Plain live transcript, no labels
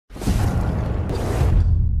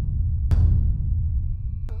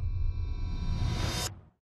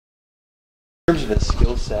In terms of his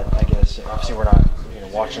skill set, I guess, obviously we're not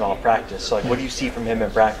watching all practice. So, like, what do you see from him in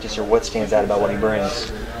practice, or what stands out about what he brings?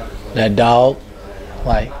 That dog,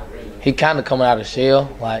 like, he kind of coming out of the shell.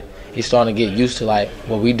 Like, he's starting to get used to, like,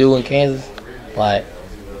 what we do in Kansas. Like,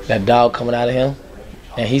 that dog coming out of him.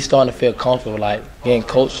 And he's starting to feel comfortable, like, getting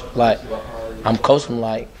coached. Like, I'm coaching him,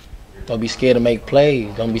 like, don't be scared to make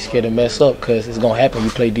plays. Don't be scared to mess up, because it's going to happen when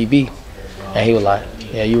you play DB. And he was like,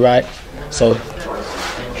 yeah, you right. So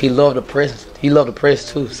he loved the press. He loved the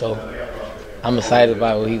press, too. So I'm excited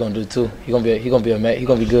about what he's going to do, too. He's going to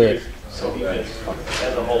be good.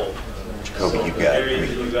 Cobee, you've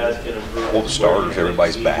got all the starters,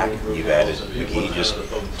 everybody's back. You've added McGee. Just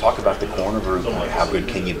talk about the corner group. How good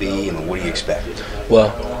can you be, and what do you expect?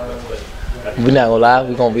 Well, we're not gonna lie.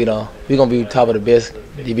 We're gonna be top of the best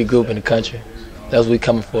DB group in the country. That's what we're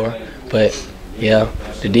coming for. But yeah,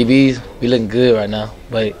 the DBs, we looking good right now.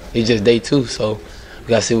 But it's just day 2, so we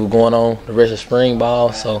gotta see what's going on the rest of spring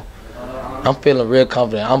ball. So I'm feeling real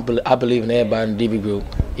confident. I believe in everybody in the DB group,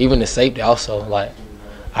 even the safety also. Like,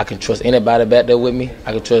 I can trust anybody back there with me.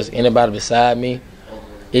 I can trust anybody beside me.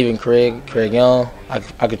 Even Craig Young, I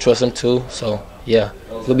can trust him too. So yeah,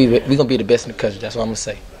 we're gonna be the best in the country. That's what I'm gonna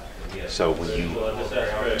say. So when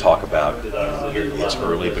you talk about it's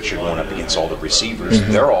early, but you're going up against all the receivers,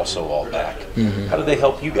 they're also all back. How do they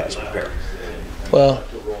help you guys prepare? Well,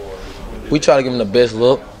 we try to give them the best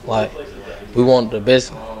look. Like, we want the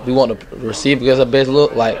best. We want the receiver to get the best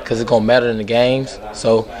look, like, because it's gonna matter in the games.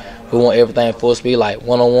 So we want everything full speed, like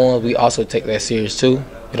one-on-ones. We also take that serious too.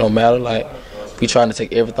 It don't matter. Like, we trying to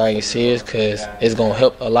take everything serious because it's gonna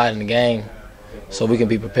help a lot in the game, so we can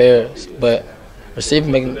be prepared. But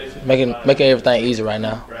receiving making everything easy right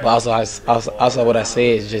now. But also what I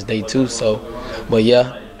said is just day 2. So, but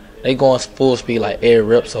yeah, they going full speed like every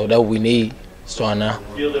rep. So that's what we need starting now.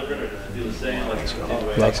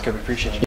 Thanks, Cobee. Appreciate you.